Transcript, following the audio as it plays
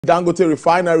Dangote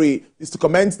Refinery is to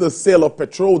commence the sale of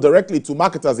petrol directly to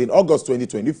marketers in August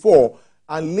 2024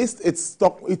 and list it's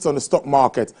on the stock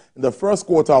market in the first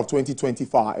quarter of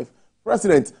 2025.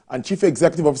 President and Chief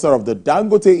Executive Officer of the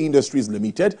Dangote Industries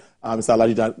Limited, Mr.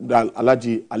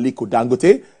 Aliko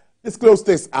Dangote, disclosed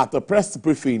this at a press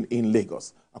briefing in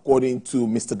Lagos. According to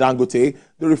Mr. Dangote,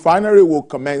 the refinery will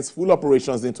commence full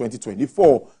operations in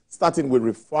 2024, starting with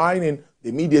refining the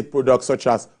immediate products such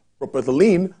as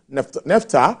polypropylene,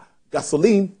 naphtha,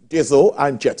 gasoline, diesel,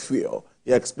 and jet fuel.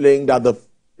 He explained that the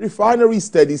refinery's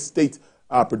steady-state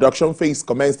production phase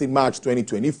commenced in March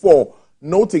 2024,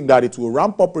 noting that it will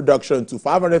ramp up production to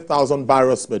 500,000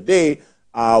 barrels per day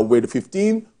with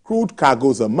 15 crude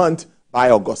cargoes a month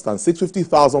by August and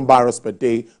 650,000 barrels per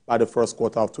day by the first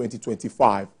quarter of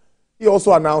 2025. He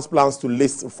also announced plans to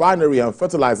list refinery and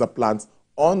fertilizer plants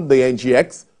on the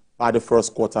NGX by the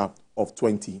first quarter of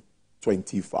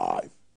 2025.